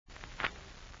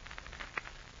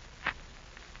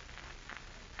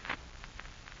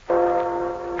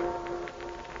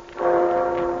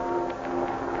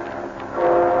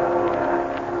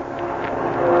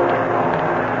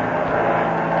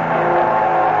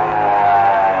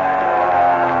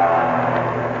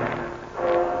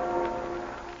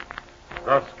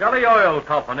Skelly Oil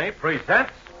Company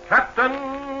presents Captain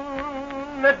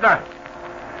Midnight.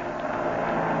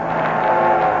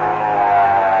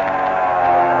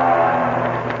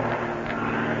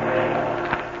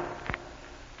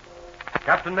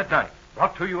 Captain Midnight,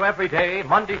 brought to you every day,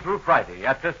 Monday through Friday,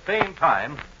 at this same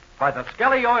time, by the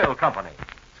Skelly Oil Company,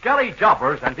 Skelly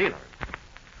jobbers and dealers.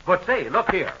 But say, look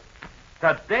here.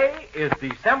 Today is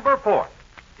December 4th.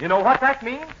 You know what that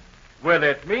means? Well,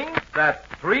 it means that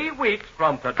 3 weeks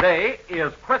from today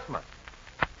is Christmas.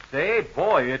 Say,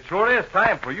 boy, it sure is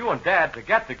time for you and Dad to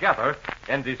get together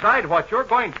and decide what you're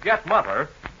going to get Mother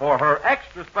for her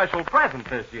extra special present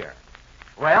this year.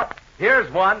 Well,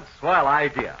 here's one swell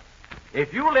idea.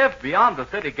 If you live beyond the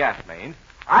city gas mains,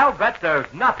 I'll bet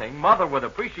there's nothing Mother would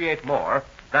appreciate more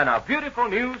than a beautiful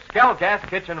new Skel Gas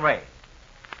kitchen range.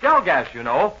 Skel Gas, you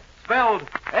know, spelled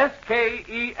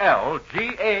Skelgas,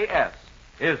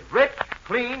 is rich,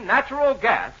 clean, natural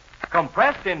gas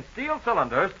compressed in steel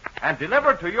cylinders and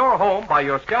delivered to your home by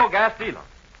your Skel Gas dealer.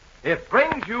 It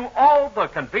brings you all the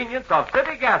convenience of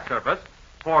city gas service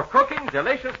for cooking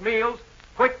delicious meals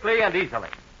quickly and easily.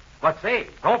 But say,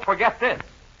 don't forget this.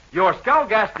 Your Skel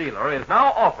Gas dealer is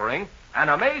now offering an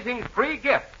amazing free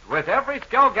gift with every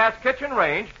Skel Gas kitchen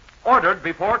range ordered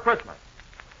before Christmas.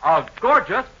 A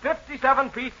gorgeous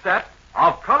 57-piece set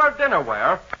of colored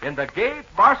dinnerware in the gay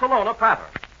Barcelona pattern.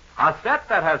 A set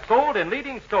that has sold in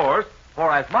leading stores for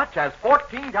as much as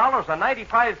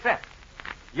 $14.95.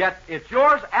 Yet it's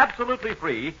yours absolutely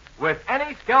free with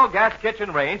any Skel Gas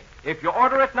kitchen range if you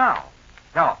order it now.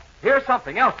 Now, here's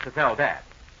something else to tell Dad.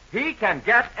 He can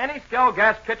get any Skel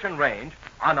Gas kitchen range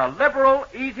on a liberal,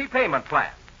 easy payment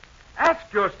plan.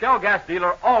 Ask your Skel Gas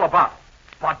dealer all about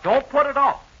it, but don't put it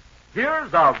off.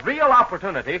 Here's a real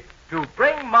opportunity to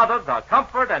bring Mother the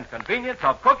comfort and convenience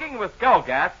of cooking with Skel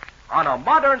Gas on a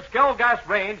modern Skel Gas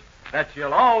range that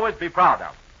she'll always be proud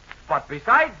of. But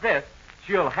besides this,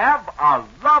 she'll have a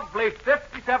lovely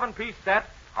 57-piece set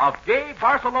of gay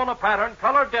Barcelona pattern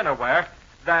colored dinnerware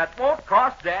that won't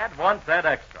cost Dad 1 cent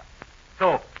extra.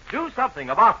 So do something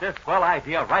about this swell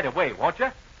idea right away, won't you?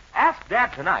 Ask Dad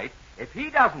tonight if he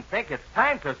doesn't think it's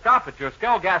time to stop at your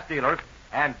Skel Gas dealer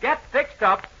and get fixed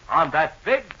up on that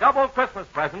big double Christmas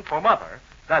present for Mother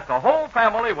that the whole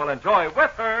family will enjoy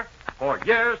with her for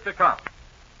years to come.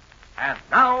 And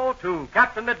now to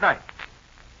Captain Midnight.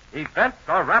 Events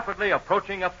are rapidly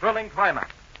approaching a thrilling climax.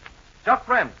 Chuck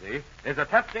Ramsey is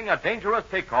attempting a dangerous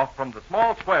takeoff from the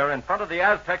small square in front of the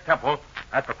Aztec temple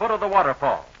at the foot of the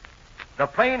waterfall. The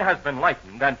plane has been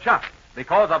lightened, and Chuck,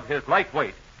 because of his light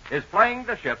weight, is flying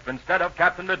the ship instead of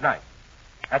Captain Midnight.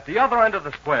 At the other end of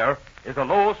the square is a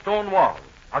low stone wall,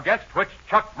 against which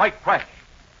Chuck might crash.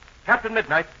 Captain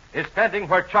Midnight is standing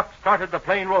where Chuck started the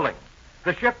plane rolling.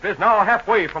 The ship is now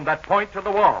halfway from that point to the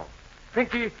wall.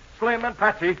 Pinky, Slim, and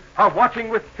Patsy are watching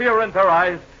with fear in their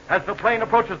eyes as the plane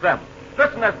approaches them.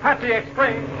 Listen as Patsy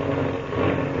exclaims,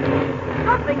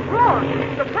 "Something's wrong.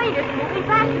 The plane isn't moving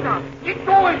fast enough." Get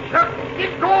going, Chuck.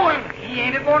 Get going. He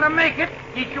ain't going to make it.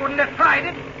 He shouldn't have tried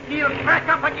it. He'll crack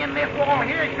up again this wall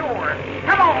here, sure.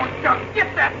 Come on, Chuck.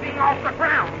 Get that thing off the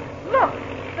ground. Look,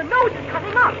 the nose is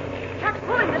coming up. Chuck's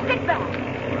pulling the stick back.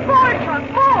 More, Chuck,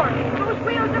 more. Those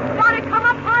wheels have got to come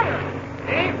up higher.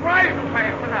 They ain't rising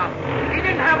fast enough. He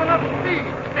didn't have enough speed.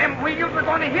 Them wheels are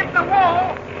going to hit the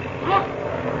wall. Look,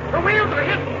 the wheels are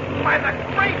hit by the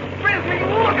great grizzly.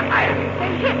 Look at that. They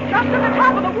hit just to the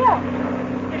top of the wall.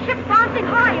 The ship's bouncing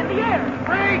high in the air.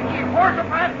 Great, you horse of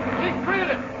that. He's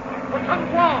trailing. But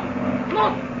something's wrong.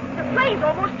 Look. The plane's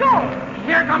almost stalled.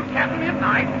 Here comes Captain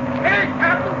Midnight. Hey,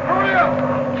 Captain, hurry up.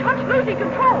 Chuck's losing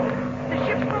control. The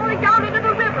ship's falling down into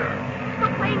the river. The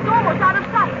plane's almost out of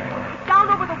sight. It's down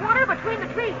over the water between the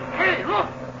trees. Hey, look.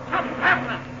 Something's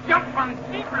happening. Jump on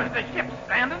deeper as the ship's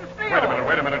standing still.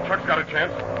 Wait a minute. Chuck's got a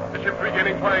chance. The ship's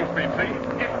regaining flying speed, see?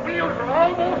 His wheels are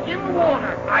almost in the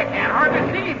water. I can't hardly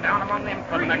see him down among them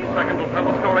For the trees. next second will tell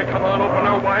the story. Come on, open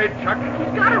her wide, Chuck.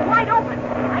 He's got her wide open.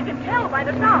 I can tell by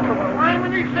the sound.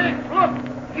 Climbing his legs. Look,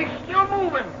 he's still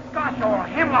moving. Gosh, oh,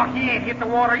 hemlock, he ain't hit the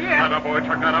water yet. Not up, boy,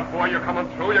 Chuck, not up, boy. You're coming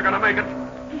through. You're going to make it.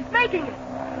 He's making it.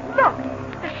 Look,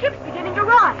 the ship's beginning to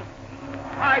rise.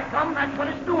 Hi, come, that's what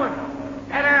it's doing.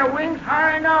 That air wing's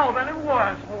higher now than it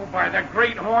was. Oh, by the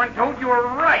great horn toad, you were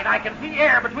right. I can see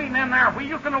air between them there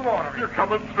wheels and the water. You're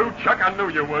coming through, Chuck. I knew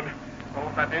you would. Oh,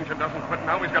 if that engine doesn't quit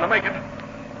now, he's going to make it.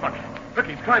 Look,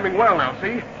 he's climbing well now,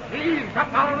 see? He's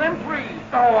up out of them trees.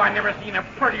 Oh, I never seen a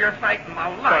prettier sight in my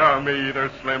life. Me either,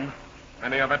 Slim.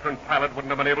 Any a veteran pilot wouldn't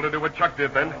have been able to do what Chuck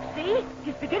did then. See?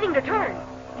 He's beginning to turn.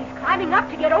 He's climbing up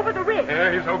to get over the ridge.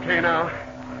 Yeah, he's okay now.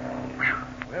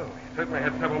 Well, he certainly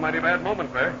had several mighty bad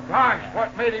moments there. Gosh,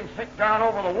 what made him sit down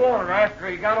over the water after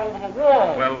he got over the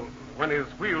wall? Well, when his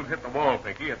wheels hit the wall,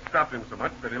 Pinky, it stopped him so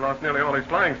much that he lost nearly all his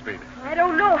flying speed. I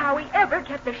don't know how he ever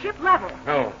kept the ship level.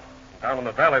 No. Down in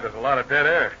the valley, there's a lot of dead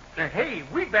air. Hey,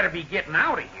 we'd better be getting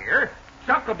out of here.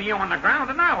 Chuck will be on the ground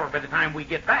an hour by the time we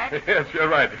get back. Yes, you're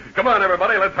right. Come on,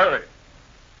 everybody, let's hurry.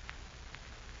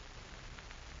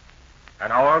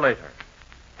 An hour later,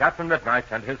 Captain Midnight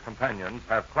and his companions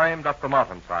have climbed up the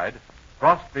mountainside,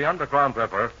 crossed the underground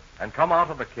river, and come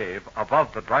out of the cave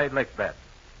above the dry lake bed.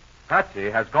 Patsy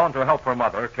has gone to help her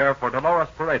mother care for Dolores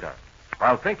Pareda,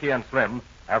 while Pinky and Slim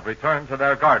have returned to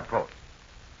their guard post.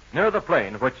 Near the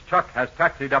plane, which Chuck has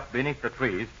taxied up beneath the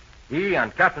trees, he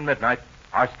and Captain Midnight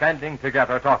are standing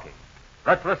together talking.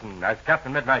 Let's listen as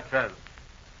Captain Midnight says.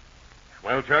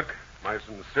 Well, Chuck, my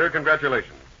sincere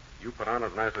congratulations. You put on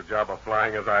as nice a job of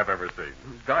flying as I've ever seen.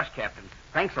 Gosh, Captain,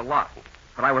 thanks a lot.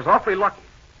 But I was awfully lucky.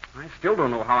 I still don't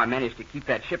know how I managed to keep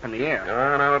that ship in the air.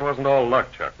 No, it wasn't all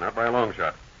luck, Chuck. Not by a long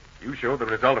shot. You showed the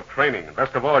result of training, and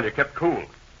best of all, you kept cool.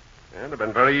 And it'd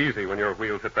been very easy when your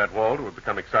wheels hit that wall to have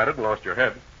become excited and lost your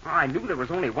head. I knew there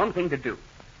was only one thing to do.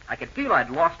 I could feel I'd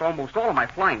lost almost all of my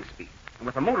flying speed. And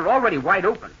with the motor already wide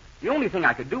open, the only thing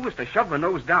I could do was to shove the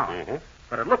nose down. Mm-hmm.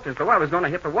 But it looked as though I was going to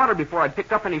hit the water before I'd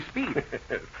picked up any speed.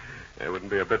 I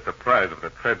wouldn't be a bit surprised if the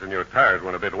treads in your tires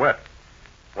went a bit wet.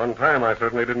 One time, I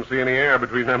certainly didn't see any air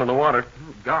between them and the water.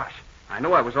 Oh, gosh, I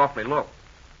know I was awfully low.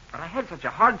 But I had such a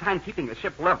hard time keeping the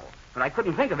ship level that I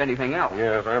couldn't think of anything else.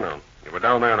 Yes, I know. You were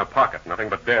down there in a pocket, nothing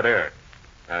but dead air.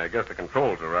 I guess the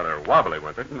controls were rather wobbly,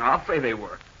 weren't they? I'll say they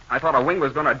were. I thought a wing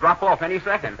was going to drop off any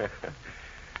second.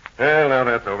 Well, now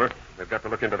that's over. We've got to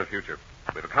look into the future.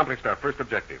 We've accomplished our first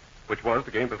objective, which was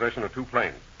to gain possession of 2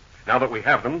 planes. Now that we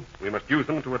have them, we must use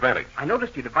them to advantage. I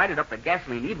noticed you divided up the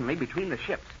gasoline evenly between the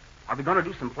ships. Are we going to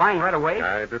do some flying right away?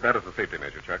 I did that as a safety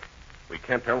measure, Chuck. We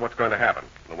can't tell what's going to happen.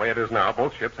 The way it is now,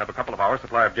 both ships have a couple of hours'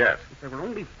 supply of gas. If there were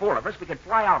only 4 of us, we could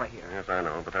fly out of here. Yes, I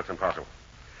know, but that's impossible.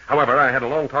 However, I had a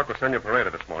long talk with Senor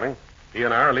Pareda this morning. He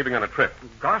and I are leaving on a trip.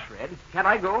 Gosh, Red, can't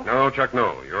I go? No, Chuck,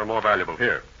 no. You're more valuable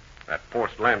here. That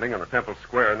forced landing on the Temple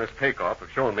Square and this takeoff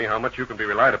have shown me how much you can be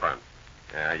relied upon.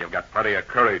 You've got plenty of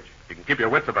courage. You can keep your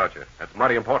wits about you. That's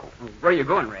mighty important. Where are you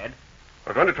going, Red?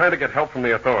 We're going to try to get help from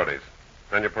the authorities.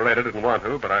 Senor Pareda didn't want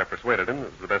to, but I persuaded him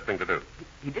it was the best thing to do.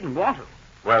 He didn't want to.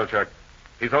 Well, Chuck,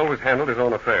 he's always handled his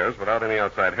own affairs without any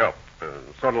outside help.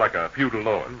 Sort of like a feudal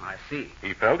lord. I see.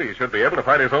 He felt he should be able to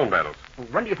fight his own battles. Well,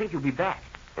 when do you think you'll be back?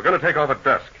 We're going to take off at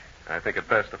dusk. I think it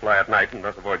best to fly at night and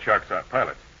thus avoid shark-shot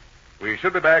pilots. We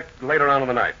should be back later on in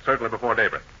the night, certainly before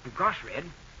daybreak. Gosh, Red,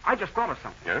 I just thought of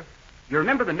something. Yeah? You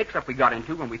remember the mix-up we got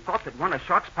into when we thought that one of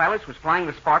Shark's pilots was flying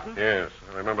the Spartan? Yes,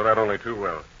 I remember that only too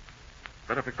well.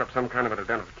 Better pick up some kind of an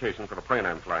identification for the plane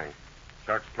I'm flying.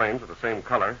 Shark's planes are the same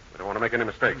color. We don't want to make any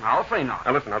mistakes. I'll say not.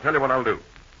 Now, listen, I'll tell you what I'll do.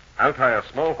 I'll tie a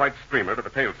small white streamer to the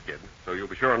tail skid, so you'll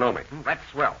be sure to know me. That's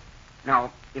swell.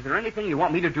 Now, is there anything you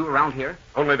want me to do around here?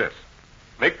 Only this.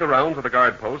 Make the rounds of the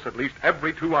guard posts at least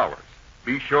every 2 hours.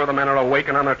 Be sure the men are awake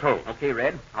and on their toes. Okay,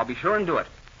 Red. I'll be sure and do it.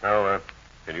 Now,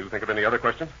 can you think of any other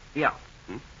questions? Yeah.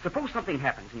 Suppose something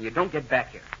happens and you don't get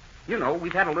back here. You know,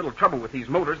 we've had a little trouble with these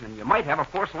motors, and you might have a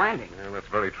forced landing. Yeah, that's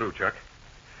very true, Chuck.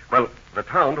 Well, the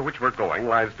town to which we're going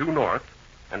lies due north,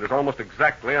 and is almost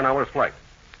exactly an hour's flight.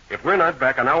 If we're not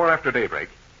back an hour after daybreak,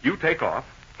 you take off,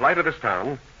 fly to this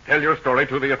town, tell your story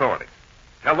to the authorities.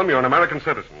 Tell them you're an American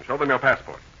citizen. Show them your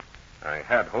passport. I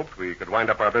had hoped we could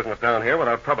wind up our business down here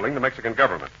without troubling the Mexican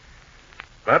government.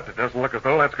 But it doesn't look as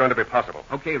though that's going to be possible.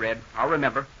 Okay, Red. I'll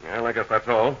remember. Well, I guess that's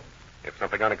all. If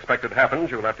something unexpected happens,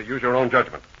 you'll have to use your own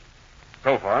judgment.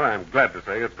 So far, I'm glad to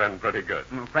say it's been pretty good.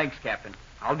 Well, thanks, Captain.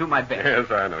 I'll do my best. Yes,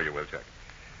 I know you will, Chuck.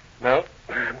 Now,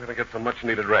 I'm going to get some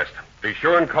much-needed rest. Be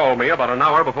sure and call me about an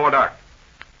hour before dark.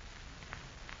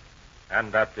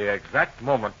 And at the exact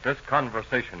moment this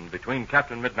conversation between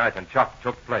Captain Midnight and Chuck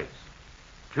took place,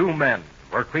 2 men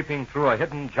were creeping through a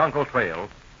hidden jungle trail,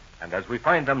 and as we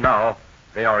find them now,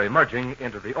 they are emerging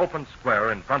into the open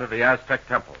square in front of the Aztec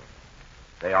temple.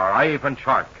 They are Ivan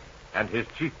Shark and his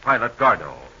chief pilot,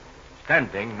 Gardo,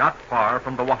 standing not far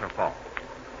from the waterfall.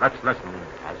 Let's listen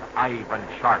as Ivan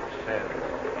Shark says.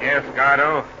 Yes,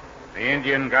 Gardo. The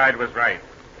Indian guide was right.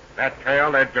 That trail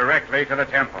led directly to the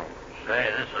temple. Say,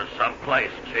 this is some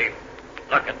place, Chief.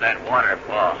 Look at that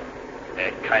waterfall.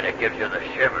 It kind of gives you the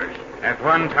shivers. At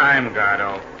one time,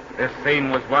 Gardo, this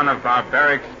scene was one of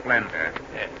barbaric splendor.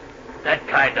 That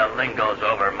kind of lingo's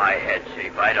over my head,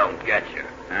 Chief. I don't get you.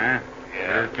 Huh?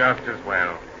 Yeah. It is just as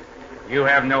well. You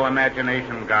have no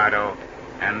imagination, Gardo,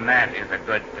 and that is a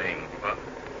good thing.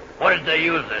 What did they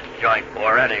use this joint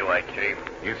for anyway, Chief?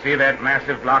 You see that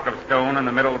massive block of stone in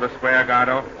the middle of the square,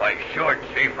 Gardo? Why, sure,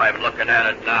 Chief. I'm looking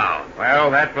at it now.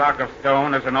 Well, that block of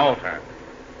stone is an altar.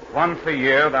 Once a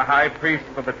year, the high priests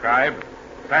of the tribe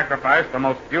sacrifice the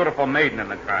most beautiful maiden in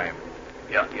the tribe.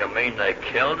 You mean they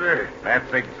killed her?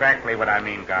 That's exactly what I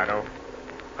mean, Gardo.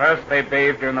 First, they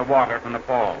bathed her in the water from the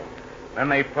falls. Then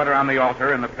they put her on the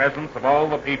altar in the presence of all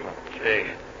the people. Gee,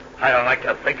 I don't like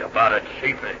to think about it,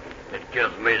 Chief. It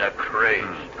gives me the creeps.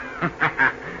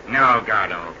 No,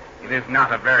 Gardo. It is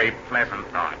not a very pleasant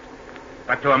thought.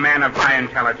 But to a man of my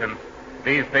intelligence,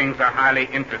 these things are highly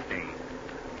interesting.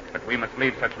 But we must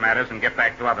leave such matters and get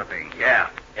back to other things. Yeah,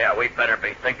 we'd better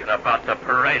be thinking about the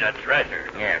parade of treasure.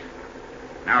 Yes.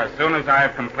 Now, as soon as I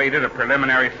have completed a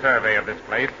preliminary survey of this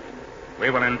place, we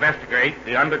will investigate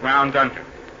the underground dungeon.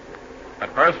 But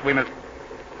first, we must...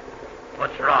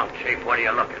 What's wrong, Chief? What are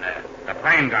you looking at? The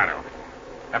plane, Gardo.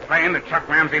 The plane that Chuck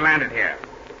Ramsey landed here.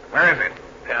 Where is it?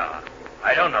 Yeah,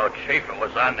 I don't know, Chief. It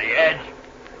was on the edge.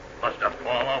 Must have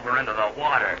fallen over into the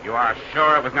water. You are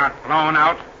sure it was not blown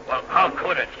out? Well, how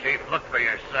could it, Chief? Look for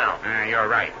yourself. You're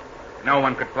right. No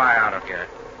one could fly out of here.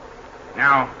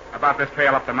 Now, about this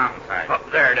trail up the mountainside. Oh,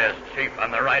 there it is, Chief,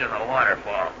 on the right of the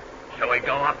waterfall. Shall we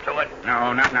go up to it?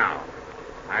 No, not now.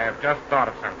 I have just thought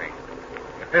of something.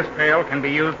 If this trail can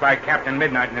be used by Captain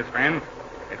Midnight and his friends,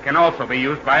 it can also be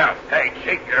used by us. Hey,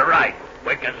 Chief, you're right.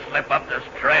 We can slip up this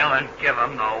trail and give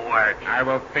them the works. I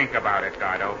will think about it,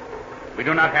 Gardo. We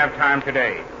do not have time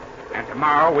today, and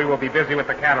tomorrow we will be busy with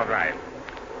the cattle drive.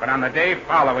 But on the day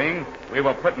following, we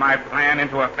will put my plan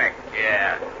into effect.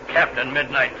 Yeah, Captain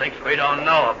Midnight thinks we don't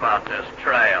know about this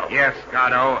trail. Yes,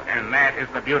 Gardo, and that is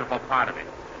the beautiful part of it.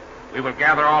 We will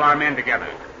gather all our men together,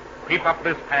 creep up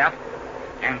this path,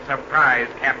 and surprise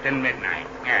Captain Midnight.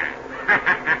 Yeah.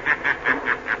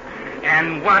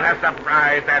 And what a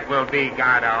surprise that will be,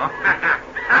 Gardo.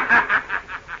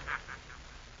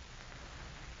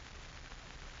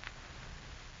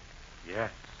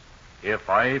 Yes, if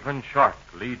Ivan Shark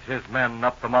leads his men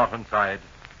up the mountainside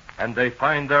and they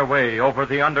find their way over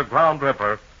the underground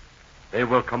river, they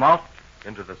will come out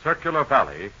into the circular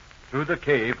valley through the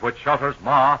cave which shelters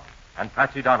Ma and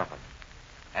Patsy Donovan.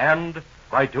 And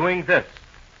by doing this,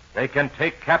 they can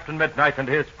take Captain Midnight and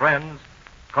his friends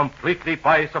completely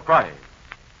by surprise.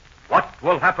 What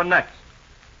will happen next?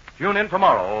 Tune in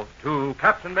tomorrow to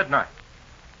Captain Midnight.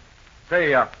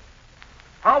 Say,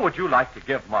 how would you like to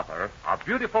give Mother a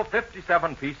beautiful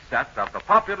 57-piece set of the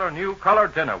popular new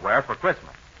colored dinnerware for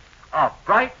Christmas? A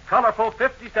bright, colorful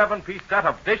 57-piece set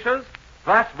of dishes,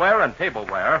 glassware, and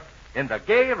tableware in the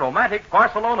gay, romantic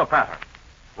Barcelona pattern.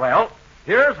 Well,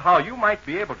 here's how you might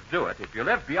be able to do it if you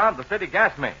live beyond the city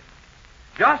gas main.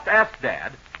 Just ask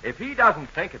Dad if he doesn't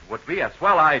think it would be a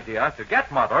swell idea to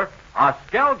get Mother a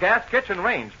Skell Gas kitchen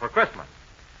range for Christmas.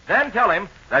 Then tell him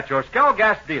that your Skell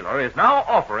Gas dealer is now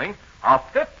offering a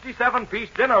 57-piece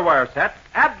dinnerware set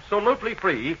absolutely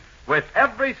free with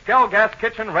every Skell Gas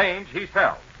kitchen range he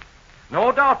sells.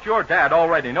 No doubt your Dad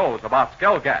already knows about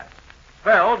Skell Gas,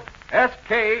 spelled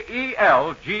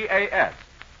Skelgas,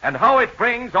 and how it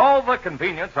brings all the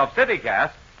convenience of city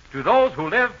gas to those who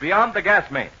live beyond the gas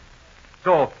main.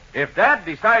 So, if Dad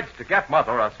decides to get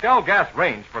Mother a Skell Gas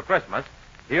range for Christmas,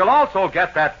 he'll also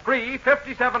get that free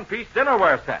 57-piece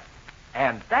dinnerware set.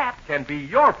 And that can be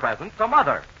your present to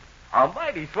Mother. A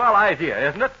mighty swell idea,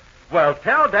 isn't it? Well,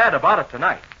 tell Dad about it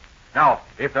tonight. Now,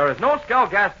 if there is no Skell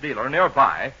Gas dealer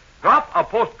nearby, drop a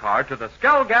postcard to the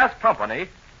Skell Gas Company,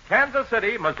 Kansas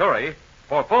City, Missouri,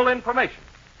 for full information.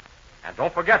 And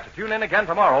don't forget to tune in again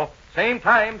tomorrow, same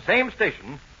time, same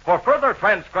station, for further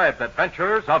transcribed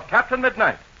adventures of Captain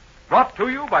Midnight, brought to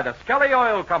you by the Skelly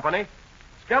Oil Company,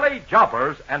 Skelly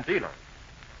Jobbers and Dealers.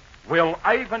 Will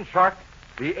Ivan Shark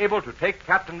be able to take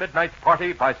Captain Midnight's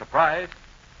party by surprise?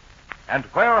 And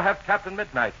where have Captain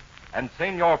Midnight and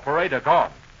Senor Pareda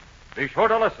gone? Be sure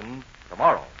to listen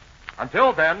tomorrow.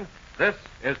 Until then, this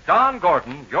is Don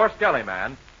Gordon, your Skelly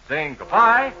Man, saying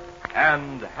goodbye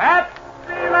and happy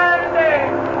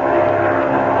landing!